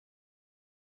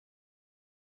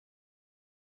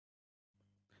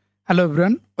Hello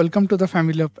everyone, welcome to the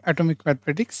family of atomic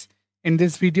mathematics. In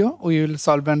this video, we will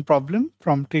solve a problem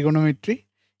from trigonometry.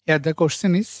 Here the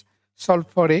question is solve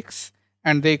for x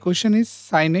and the equation is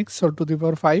sin x whole to the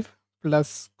power 5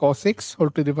 plus cos x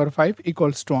whole to the power 5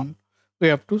 equals to 1. We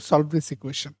have to solve this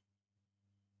equation.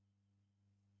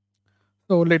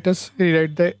 So let us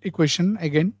rewrite the equation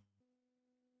again.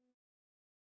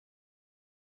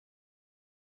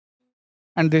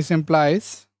 And this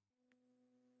implies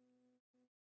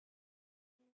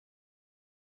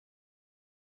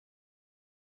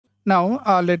now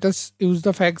let us use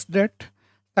the facts that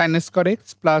sin square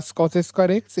x plus cos square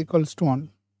x equals to 1.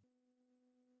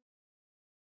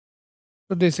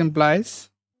 So this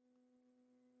implies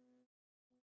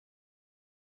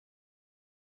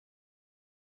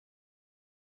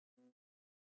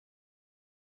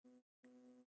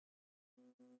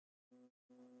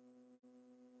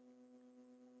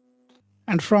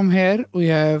and from here we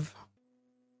have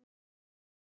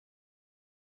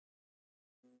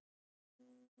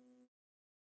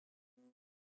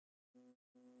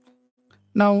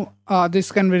now this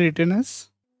can be written as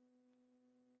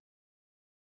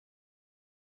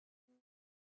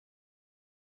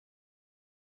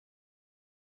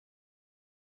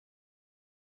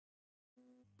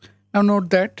now note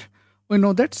that we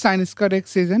know that sin square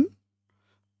x is an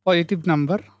positive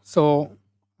number. So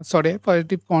sorry,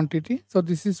 positive quantity. So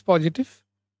this is positive.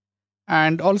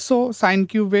 And also sin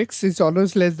cube x is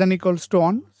always less than equals to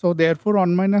 1. So therefore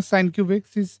 1 minus sin cube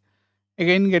x is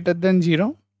again greater than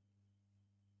 0.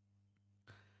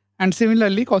 And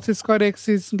similarly cos square x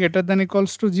is greater than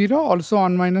equals to 0. Also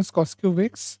 1 minus cos cube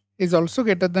x is also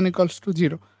greater than equals to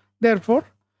 0. Therefore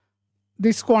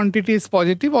this quantity is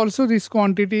positive. Also this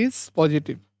quantity is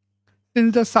positive.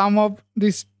 Since the sum of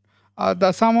this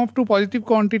the sum of two positive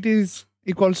quantities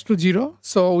equals to 0,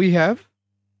 so we have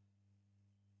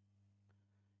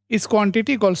is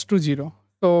quantity equals to 0.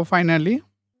 So finally,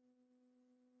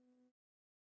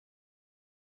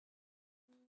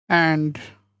 and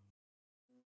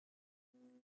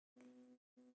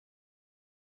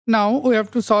now we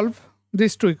have to solve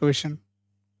these two equations.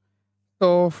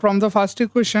 So from the first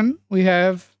equation we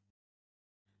have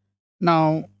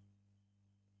now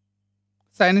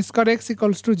sin square x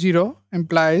equals to 0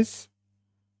 implies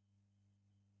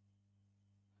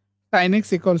sin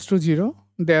x equals to 0.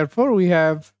 Therefore we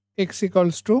have x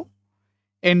equals to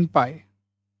n pi,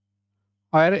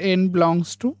 where n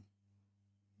belongs to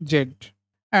z.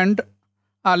 And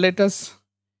let us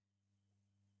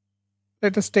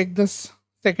take this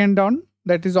second down,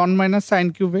 that is 1 minus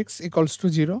sin cube x equals to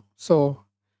 0. So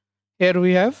here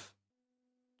we have,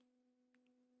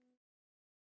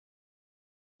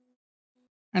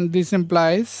 and this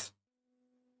implies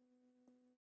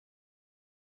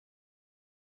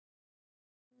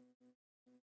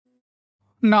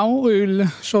now we will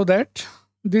show that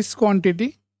this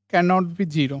quantity cannot be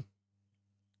 0.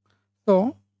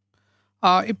 So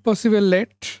if possible,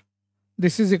 let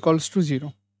this is equals to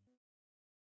 0.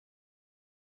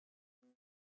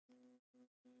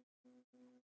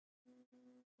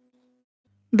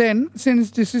 Then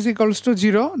since this is equals to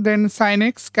 0, then sin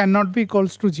x cannot be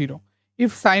equals to 0.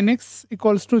 If sin x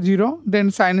equals to 0,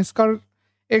 then sin square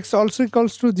x also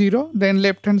equals to 0. Then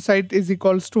left hand side is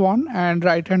equals to 1 and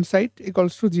right hand side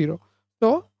equals to 0.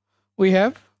 So we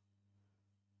have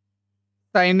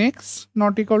sin x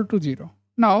not equal to 0.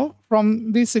 Now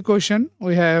from this equation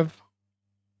we have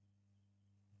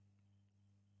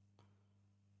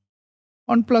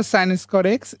 1 plus sin square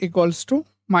x equals to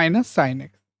minus sin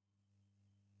x.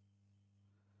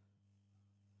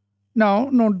 Now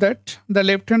note that the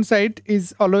left hand side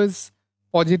is always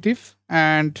positive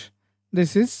and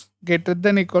this is greater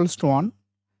than equals to 1,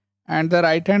 and the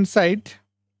right hand side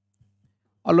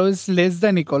always less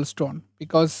than equals to 1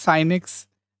 because sin x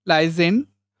lies in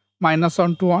minus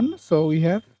 1 to 1. So we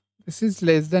have this is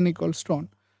less than equals to 1.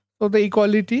 So the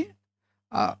equality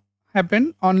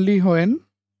happen only when,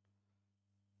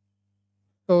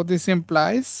 so this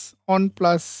implies 1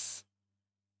 plus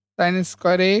sin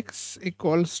square x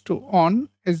equals to 1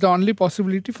 is the only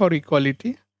possibility for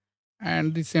equality,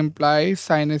 and this implies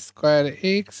sin square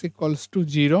x equals to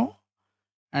 0,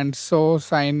 and so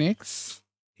sin x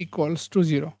equals to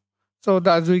 0. So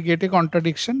thus we get a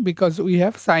contradiction because we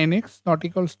have sin x not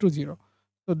equals to 0.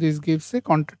 So this gives a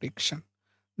contradiction.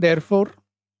 Therefore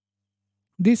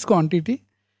this quantity,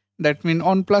 that means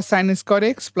 1 plus sin square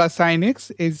x plus sin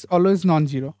x is always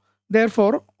non-zero.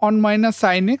 Therefore 1 minus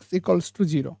sin x equals to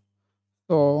 0.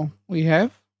 So we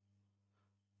have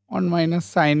 1 minus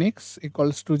sin x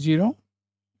equals to 0,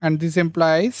 and this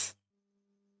implies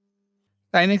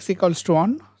sin x equals to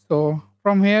 1. So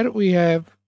from here we have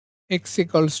x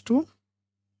equals to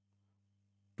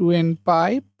 2n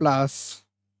pi plus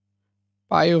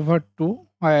pi over 2,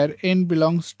 where n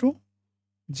belongs to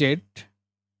z,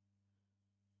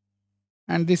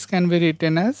 and this can be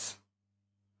written as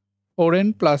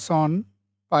 4n plus on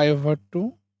pi over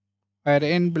 2, where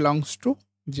n belongs to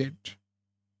z.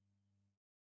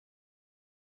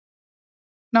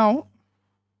 Now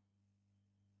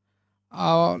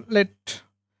let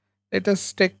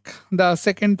us take the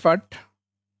second part.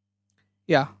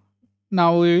 Yeah,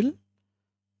 now we will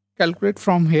calculate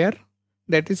from here,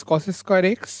 that is cos square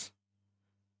x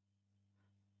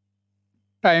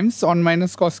times 1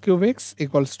 minus cos cube x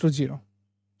equals to 0.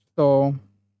 So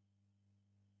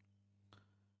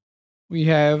we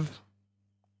have,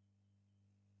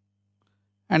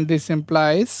 and this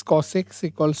implies cos x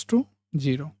equals to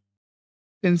 0.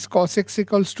 Since cos x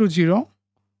equals to 0,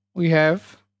 we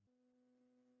have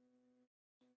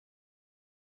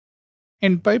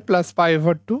n pi plus pi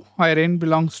over 2, where n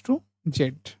belongs to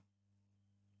z.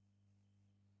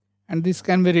 And this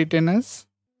can be written as,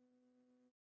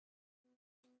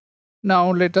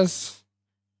 now let us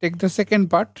take the second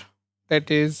part,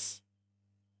 that is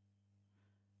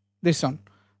this one.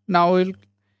 Now we'll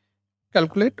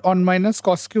calculate 1 minus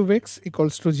cos cube x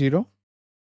equals to 0.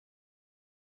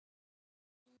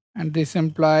 And this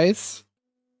implies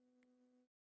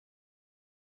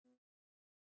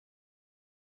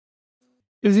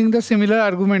using the similar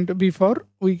argument before,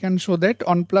 we can show that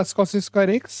 1 plus cos square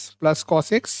x plus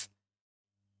cos x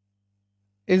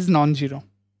is non-zero.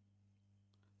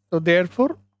 So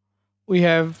therefore we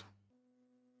have,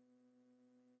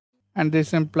 and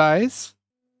this implies,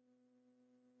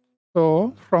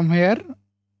 so from here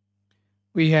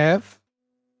we have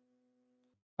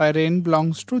where n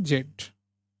belongs to z.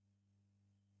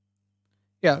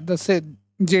 Yeah, the set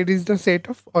z is the set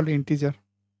of all integer.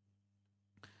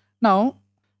 Now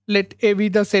let A be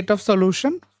the set of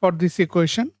solution for this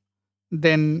equation.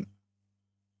 Then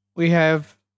we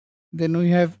have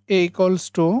A equals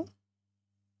to,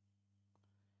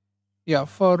 yeah,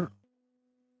 for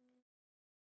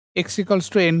x equals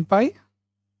to n pi,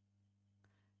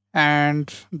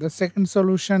 and the second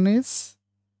solution is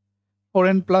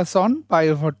 4n plus on pi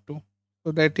over 2.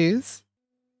 So that is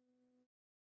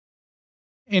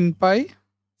n pi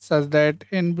such that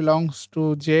n belongs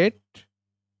to z,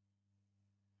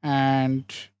 and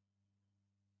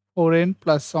 4n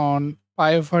plus on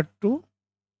pi over 2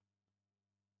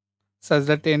 such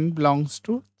that n belongs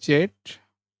to z,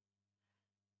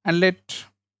 and let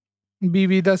B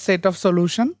be the set of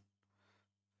solution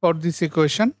for this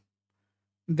equation.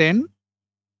 Then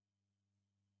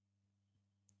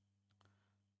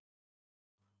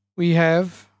we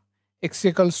have x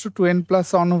equals to 2n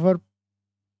plus 1 over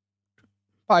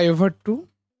pi over 2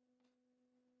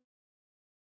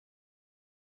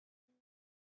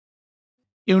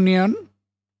 union,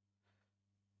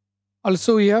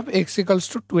 also we have x equals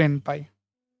to 2n pi.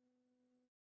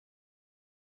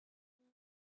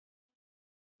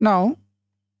 Now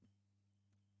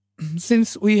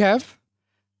since we have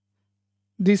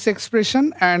this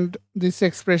expression and this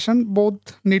expression,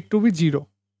 both need to be 0.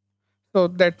 So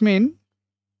that means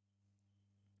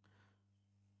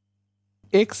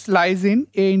x lies in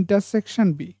A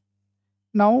intersection B.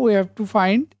 Now we have to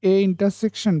find A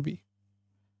intersection B.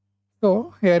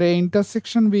 So here A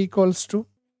intersection B equals to,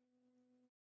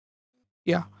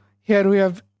 yeah, here we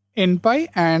have n pi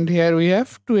and here we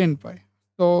have 2n pi.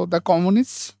 So the common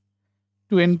is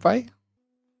 2n pi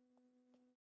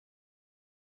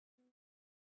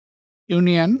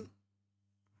union.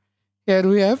 Here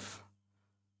we have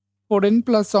 4n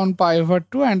plus on pi over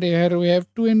 2 and here we have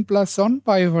 2n plus on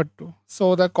pi over 2.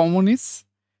 So the common is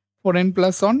 4n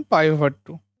plus on pi over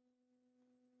 2.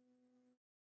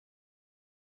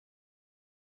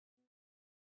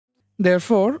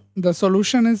 Therefore, the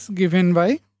solution is given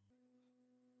by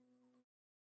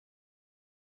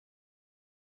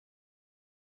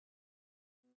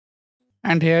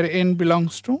and here n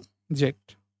belongs to z.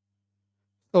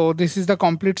 So this is the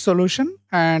complete solution,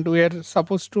 and we are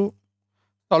supposed to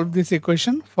solve this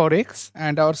equation for x,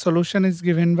 and our solution is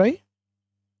given by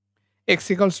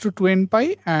x equals to 2n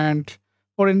pi and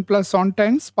 4n plus 1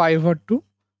 times pi over 2,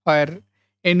 where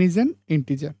n is an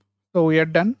integer. So we are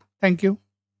done. Thank you.